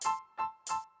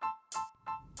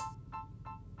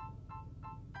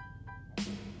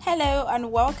Hello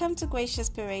and welcome to Gracious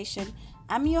Inspiration.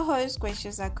 I'm your host,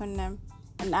 Gracious Akunam,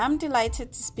 and I'm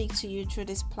delighted to speak to you through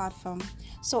this platform.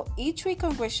 So each week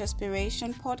on Gracious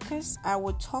Inspiration podcast, I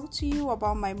will talk to you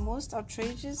about my most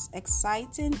outrageous,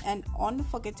 exciting, and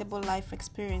unforgettable life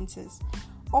experiences.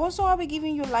 Also, I'll be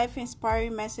giving you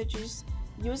life-inspiring messages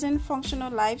using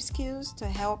functional life skills to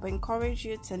help encourage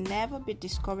you to never be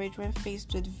discouraged when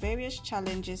faced with various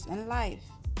challenges in life.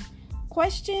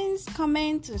 Questions,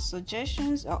 comments, and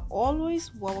suggestions are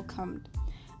always welcomed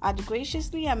at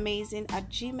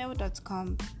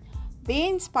graciouslyamazing@gmail.com. Be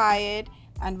inspired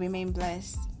and remain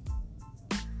blessed.